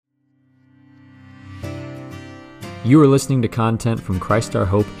You are listening to content from Christ Our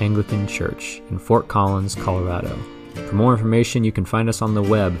Hope Anglican Church in Fort Collins, Colorado. For more information, you can find us on the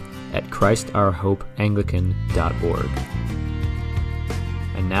web at christourhopeanglican.org.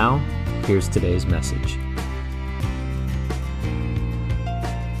 And now, here's today's message.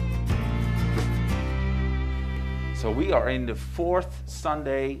 So we are in the fourth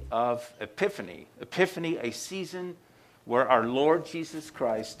Sunday of Epiphany. Epiphany, a season where our Lord Jesus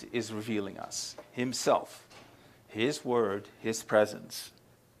Christ is revealing us himself, his word, his presence.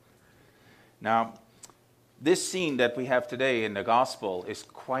 Now, this scene that we have today in the gospel is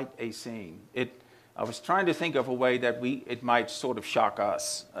quite a scene. I was trying to think of a way that it might sort of shock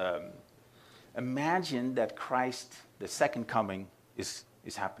us. Imagine that Christ, the second coming, is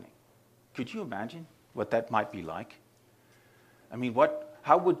happening. Could you imagine what that might be like? I mean,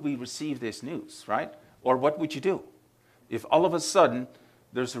 how would we receive this news, right? Or what would you do if all of a sudden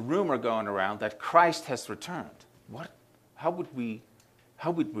there's a rumor going around that Christ has returned? How would we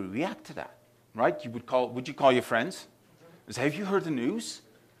react to that, right? Would you call your friends and say, have you heard the news,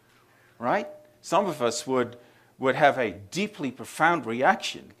 right? Some of us would have a deeply profound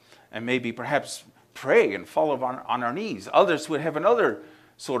reaction and maybe perhaps pray and fall on our knees. Others would have another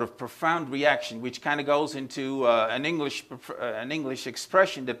sort of profound reaction, which kind of goes into an English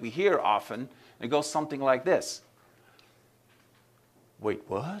expression that we hear often. It goes something like this. Wait,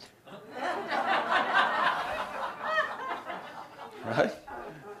 what? Right?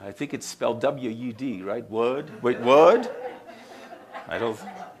 I think it's spelled W-U-D, right? Would? Wait, would? I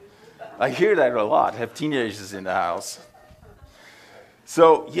hear that a lot. I have teenagers in the house.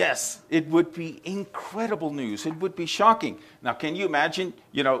 So, yes, it would be incredible news. It would be shocking. Now, can you imagine,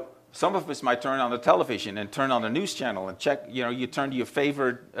 some of us might turn on the television and turn on the news channel and check, you turn to your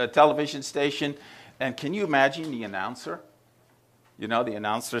favorite television station, and can you imagine the announcer? The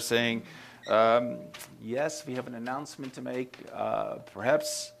announcer saying, yes, we have an announcement to make.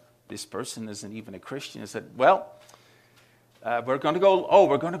 Perhaps this person isn't even a Christian. I said, well, we're going to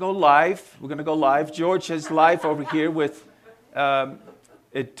go live. We're going to go live. George is live over here with...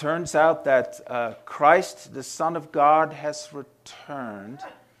 it turns out that Christ, the Son of God, has returned.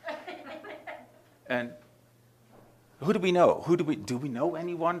 And who do we know? Do we know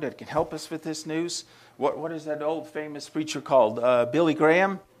anyone that can help us with this news? What is that old famous preacher called? Billy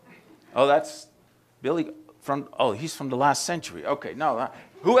Graham? Oh, that's Billy he's from the last century. Okay, no.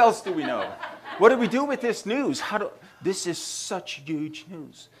 Who else do we know? What do we do with this news? This is such huge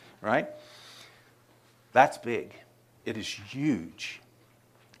news, right? That's big. It is huge.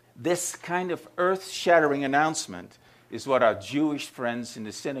 This kind of earth-shattering announcement is what our Jewish friends in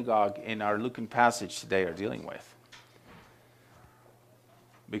the synagogue in our Lucan passage today are dealing with.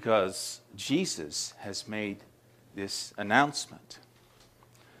 Because Jesus has made this announcement.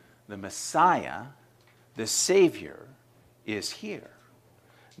 The Messiah, the Savior, is here.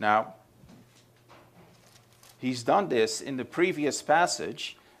 Now, he's done this in the previous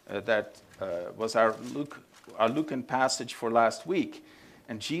passage that was our Lucan passage for last week.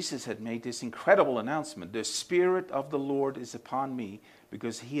 And Jesus had made this incredible announcement. The Spirit of the Lord is upon me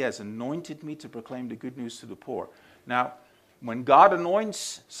because he has anointed me to proclaim the good news to the poor. Now, when God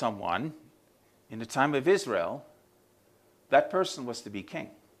anoints someone in the time of Israel, that person was to be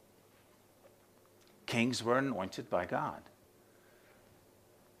king. Kings were anointed by God.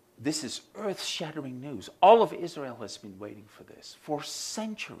 This is earth-shattering news. All of Israel has been waiting for this for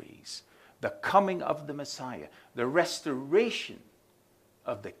centuries. The coming of the Messiah, the restoration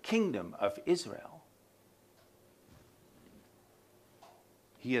of the kingdom of Israel.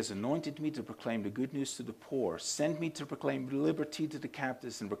 He has anointed me to proclaim the good news to the poor, sent me to proclaim liberty to the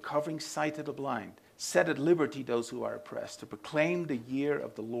captives and recovering sight to the blind, set at liberty those who are oppressed, to proclaim the year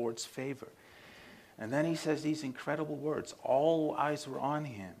of the Lord's favor. And then he says these incredible words, all eyes were on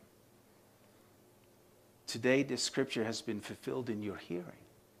him. Today this scripture has been fulfilled in your hearing.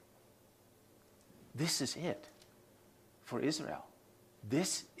 This is it for Israel.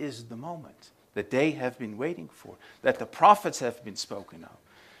 This is the moment that they have been waiting for, that the prophets have been spoken of.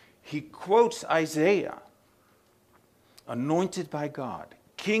 He quotes Isaiah, anointed by God,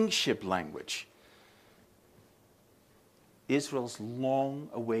 kingship language. Israel's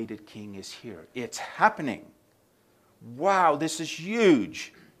long-awaited king is here. It's happening. Wow, this is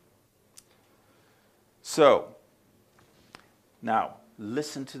huge. So, now,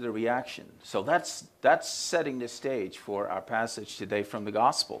 listen to the reaction. So that's setting the stage for our passage today from the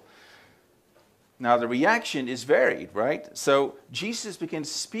gospel. Now the reaction is varied, right? So Jesus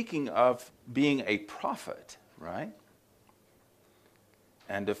begins speaking of being a prophet, right?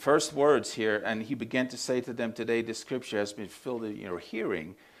 And the first words here, and he began to say to them, today the scripture has been fulfilled in your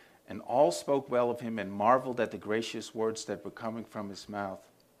hearing. And all spoke well of him and marveled at the gracious words that were coming from his mouth.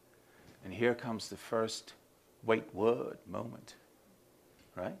 And here comes the first wait word moment,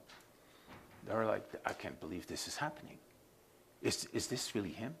 right? They're like, I can't believe this is happening. Is this really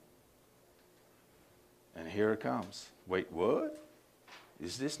him? And here it comes. Wait, what?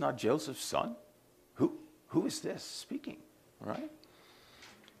 Is this not Joseph's son? Who is this speaking, right?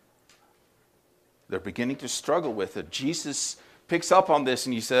 They're beginning to struggle with it. Jesus picks up on this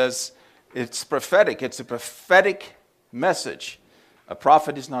and he says, it's prophetic. It's a prophetic message. A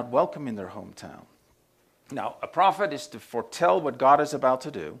prophet is not welcome in their hometown. Now, a prophet is to foretell what God is about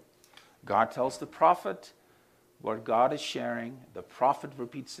to do. God tells the prophet what God is sharing. The prophet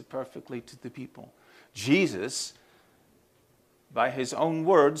repeats it perfectly to the people. Jesus, by his own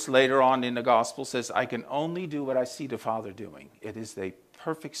words later on in the gospel, says, I can only do what I see the Father doing. It is a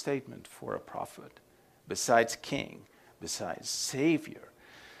perfect statement for a prophet. Besides king, besides savior.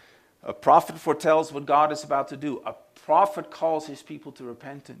 A prophet foretells what God is about to do. A prophet calls his people to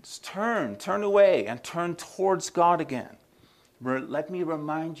repentance. Turn away and turn towards God again. Let me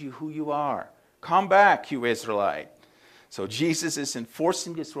remind you who you are. Come back, you Israelite. So Jesus is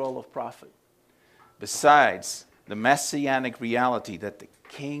enforcing this role of prophet. Besides the messianic reality that the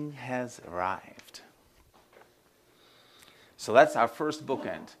king has arrived. So that's our first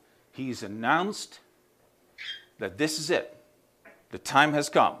bookend. He's announced that this is it. The time has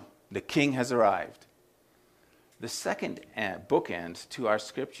come. The king has arrived. The second bookend to our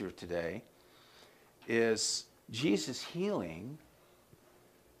scripture today is Jesus healing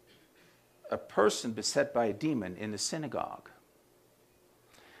a person beset by a demon in the synagogue.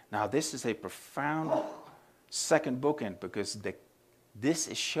 Now, this is a profound second bookend because this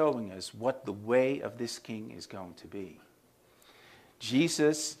is showing us what the way of this king is going to be.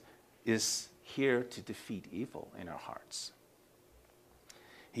 Jesus is here to defeat evil in our hearts.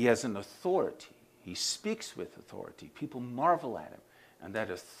 He has an authority. He speaks with authority. People marvel at him. And that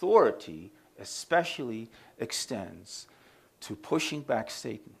authority especially extends to pushing back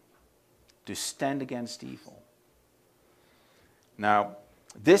Satan, to stand against evil. Now,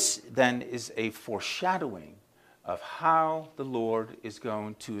 this then is a foreshadowing of how the Lord is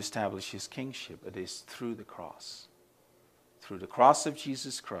going to establish his kingship. It is through the cross. Through the cross of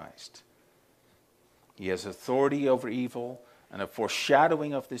Jesus Christ. He has authority over evil, and a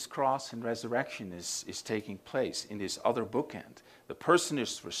foreshadowing of this cross and resurrection is taking place in this other bookend. The person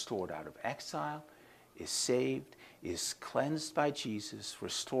is restored out of exile, is saved, is cleansed by Jesus,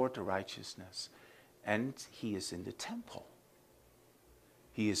 restored to righteousness, and he is in the temple.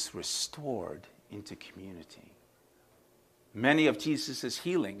 He is restored into community. Many of Jesus'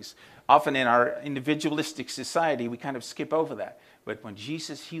 healings, often in our individualistic society, we kind of skip over that. But when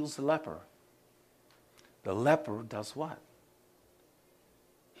Jesus heals the leper does what?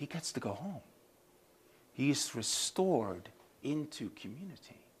 He gets to go home. He is restored into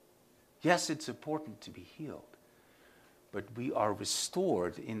community. Yes, it's important to be healed, but we are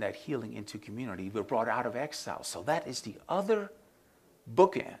restored in that healing into community. We're brought out of exile. So that is the other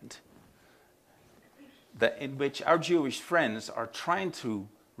bookend in which our Jewish friends are trying to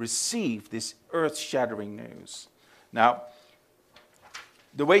receive this earth-shattering news. Now,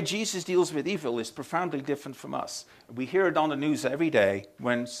 the way Jesus deals with evil is profoundly different from us. We hear it on the news every day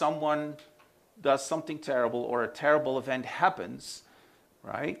when someone does something terrible or a terrible event happens,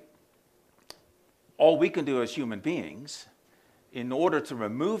 right? All we can do as human beings, in order to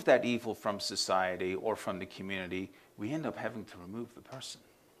remove that evil from society or from the community, we end up having to remove the person,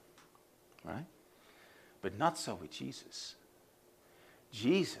 right? But not so with Jesus.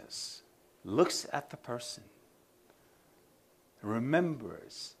 Jesus looks at the person,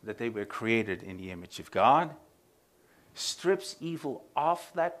 remembers that they were created in the image of God, strips evil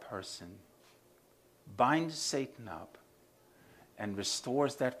off that person, binds Satan up, and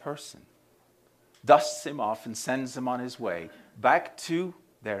restores that person, dusts him off and sends him on his way back to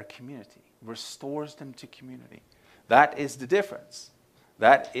their community, restores them to community. That is the difference.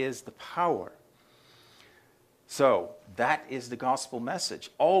 That is the power. So that is the gospel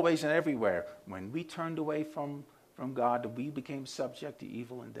message, always and everywhere. When we turned away from God, we became subject to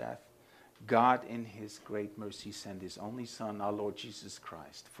evil and death. God, in his great mercy, sent his only Son, our Lord Jesus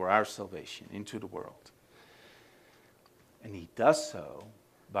Christ, for our salvation into the world. And he does so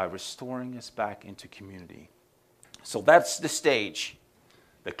by restoring us back into community. So that's the stage.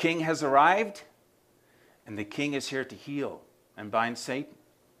 The king has arrived, and the king is here to heal and bind Satan.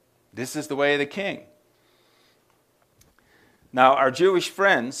 This is the way of the king. Now, our Jewish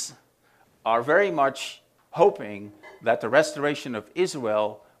friends are very much hoping that the restoration of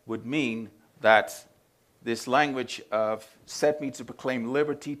Israel would mean that this language of set me to proclaim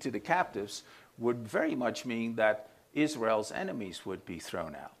liberty to the captives would very much mean that Israel's enemies would be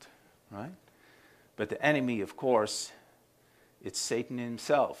thrown out, right? But the enemy, of course, it's Satan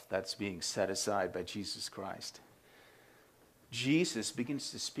himself that's being set aside by Jesus Christ. Jesus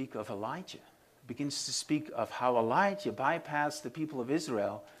begins to speak of Elijah, begins to speak of how Elijah bypassed the people of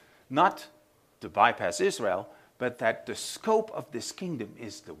Israel, not to bypass Israel, but that the scope of this kingdom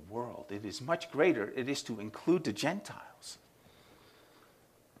is the world. It is much greater. It is to include the Gentiles.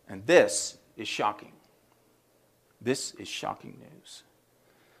 And this is shocking. This is shocking news.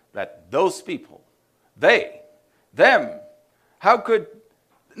 That those people, them, how could,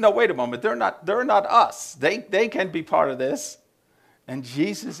 no, wait a moment, they're not us. They can be part of this. And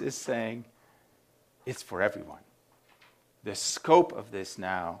Jesus is saying, it's for everyone. The scope of this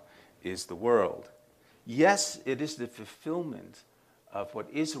now is the world. Yes, it is the fulfillment of what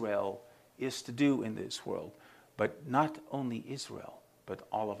Israel is to do in this world. But not only Israel, but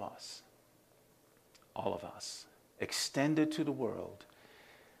all of us. All of us. Extended to the world.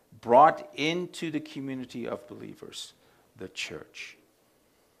 Brought into the community of believers. The church.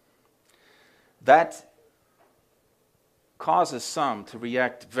 That causes some to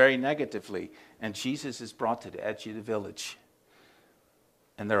react very negatively, and Jesus is brought to the edge of the village.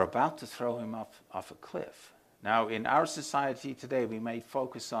 And they're about to throw him off a cliff. Now, in our society today, we may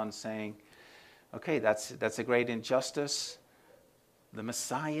focus on saying, okay, that's a great injustice. The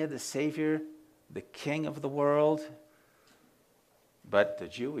Messiah, the Savior, the King of the world. But the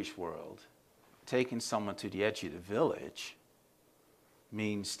Jewish world, taking someone to the edge of the village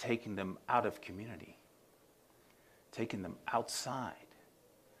means taking them out of community, taking them outside.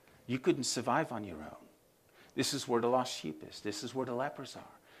 You couldn't survive on your own. This is where the lost sheep is. This is where the lepers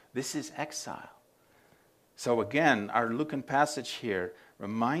are. This is exile. So again, our Lucan passage here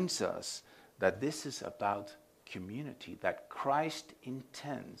reminds us that this is about community, that Christ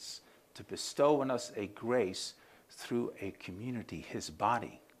intends to bestow on us a grace through a community, his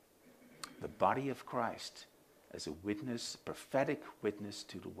body, the body of Christ, as a witness, prophetic witness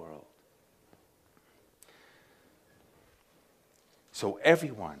to the world. So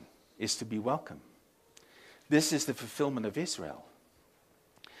everyone is to be welcome. This is the fulfillment of Israel.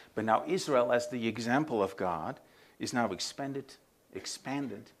 But now Israel, as the example of God, is now expanded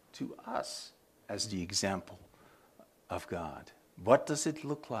to us as the example of God. What does it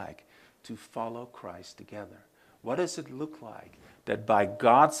look like to follow Christ together? What does it look like that by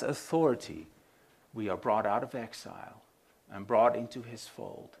God's authority we are brought out of exile and brought into his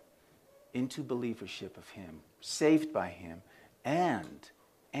fold, into believership of him, saved by him, and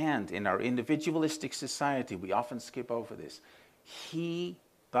in our individualistic society, we often skip over this, he,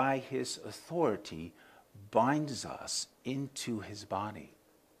 by his authority, binds us into his body.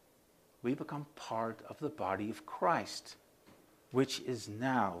 We become part of the body of Christ, which is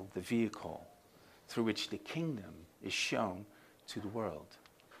now the vehicle through which the kingdom is shown to the world.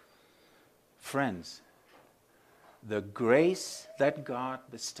 Friends, the grace that God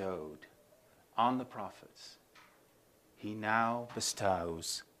bestowed on the prophets, he now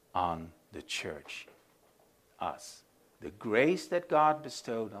bestows on the church, us. The grace that God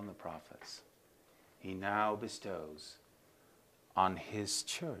bestowed on the prophets, he now bestows on his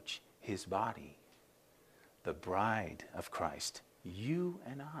church, his body, the bride of Christ, you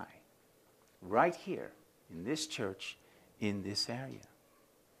and I, right here in this church, in this area.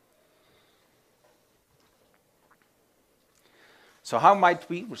 So how might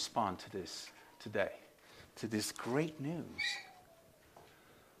we respond to this today, to this great news?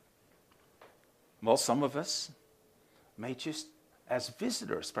 Well, some of us may just, as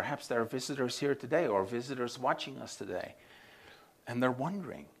visitors, perhaps there are visitors here today or visitors watching us today, and they're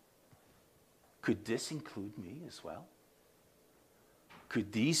wondering, could this include me as well?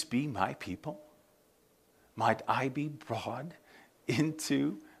 Could these be my people? Might I be brought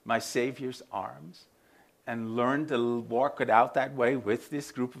into my Savior's arms and learn to walk it out that way with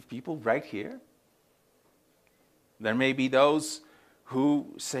this group of people right here? There may be those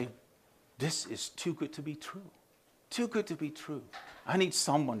who say, this is too good to be true. Too good to be true. I need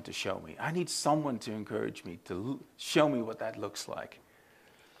someone to show me. I need someone to encourage me, to show me what that looks like.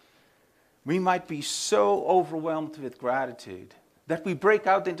 We might be so overwhelmed with gratitude that we break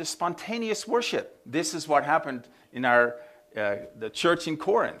out into spontaneous worship. This is what happened in the church in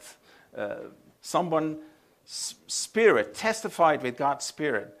Corinth. Someone's spirit testified with God's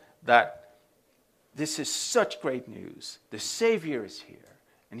Spirit that this is such great news. The Savior is here,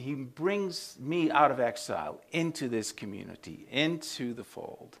 and he brings me out of exile into this community, into the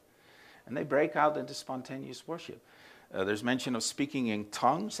fold. And they break out into spontaneous worship. There's mention of speaking in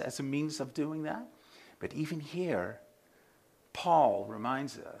tongues as a means of doing that. But even here, Paul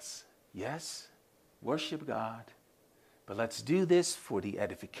reminds us, yes, worship God, but let's do this for the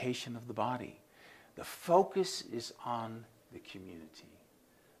edification of the body. The focus is on the community.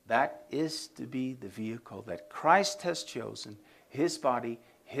 That is to be the vehicle that Christ has chosen, his body,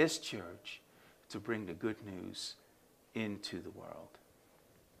 his church, to bring the good news into the world.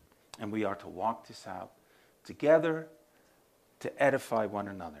 And we are to walk this out together to edify one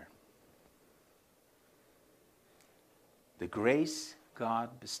another. The grace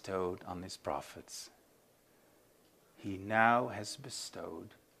God bestowed on his prophets, he now has bestowed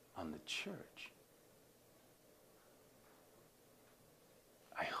on the church.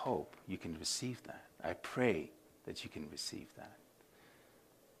 I hope you can receive that. I pray that you can receive that.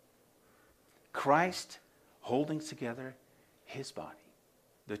 Christ holding together his body,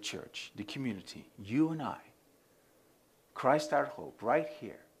 the church, the community, you and I. Christ our hope, right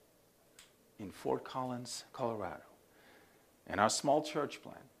here in Fort Collins, Colorado. And our small church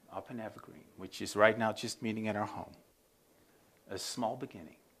plant up in Evergreen, which is right now just meeting in our home. A small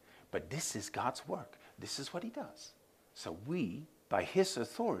beginning. But this is God's work. This is what he does. So we, by his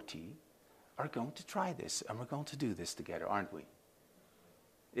authority, are going to try this, and we're going to do this together, aren't we?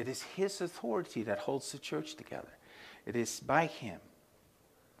 It is his authority that holds the church together. It is by him.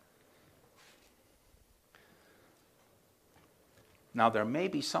 Now, there may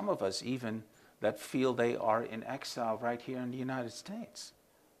be some of us even that feel they are in exile right here in the United States,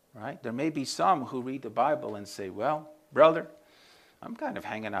 right? There may be some who read the Bible and say, well, brother, I'm kind of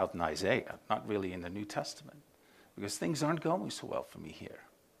hanging out in Isaiah, not really in the New Testament, because things aren't going so well for me here.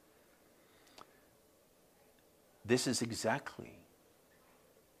 This is exactly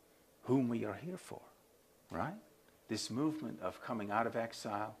whom we are here for, right? This movement of coming out of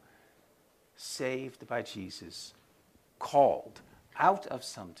exile, saved by Jesus, called out of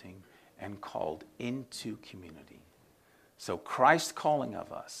something and called into community. So Christ calling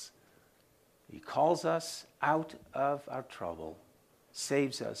of us, he calls us out of our trouble,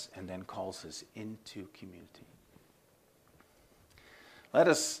 saves us, and then calls us into community. Let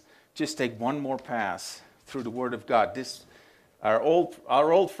us just take one more pass through the Word of God. Our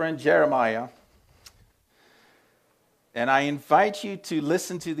old friend Jeremiah, and I invite you to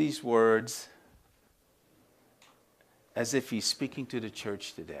listen to these words as if he's speaking to the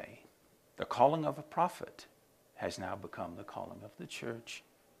church today. The calling of a prophet has now become the calling of the church.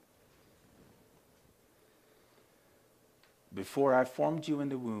 Before I formed you in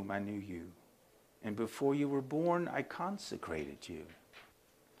the womb, I knew you. And before you were born, I consecrated you.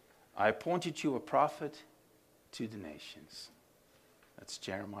 I appointed you a prophet to the nations. That's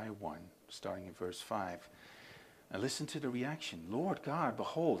Jeremiah 1, starting in verse 5. And listen to the reaction. Lord God,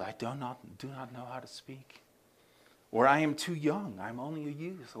 behold, I do not know how to speak. Or I am too young, I'm only a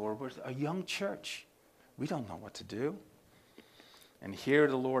youth, or we're a young church. We don't know what to do. And hear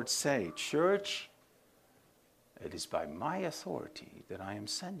the Lord say, church, it is by my authority that I am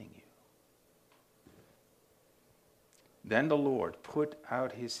sending you. Then the Lord put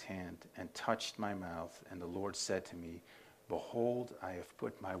out his hand and touched my mouth, and the Lord said to me, behold, I have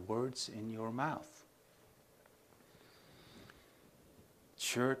put my words in your mouth.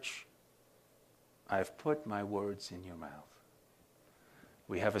 Church, I have put my words in your mouth.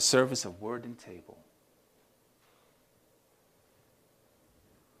 We have a service of word and table.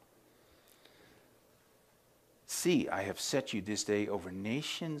 See, I have set you this day over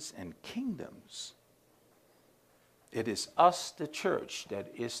nations and kingdoms. It is us, the church,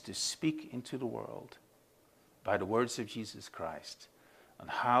 that is to speak into the world by the words of Jesus Christ on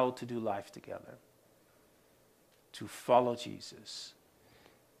how to do life together, to follow Jesus.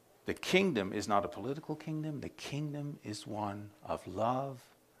 The kingdom is not a political kingdom. The kingdom is one of love,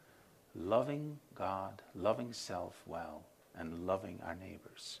 loving God, loving self well, and loving our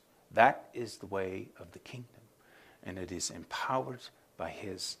neighbors. That is the way of the kingdom, and it is empowered by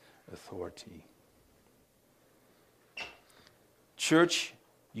his authority. Church,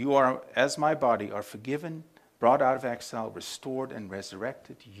 you are, as my body, are forgiven, brought out of exile, restored, and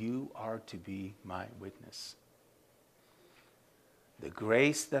resurrected. You are to be my witness. The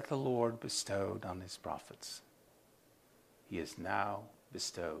grace that the Lord bestowed on his prophets, he has now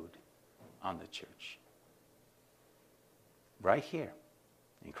bestowed on the church. Right here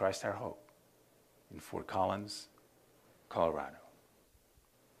in Christ our Hope in Fort Collins, Colorado.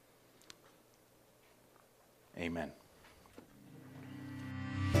 Amen.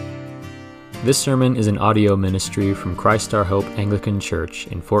 This sermon is an audio ministry from Christ Our Hope Anglican Church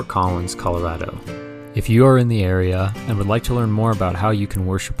in Fort Collins, Colorado. If you are in the area and would like to learn more about how you can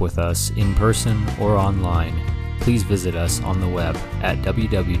worship with us in person or online, please visit us on the web at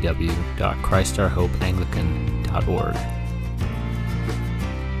www.christourhopeanglican.org.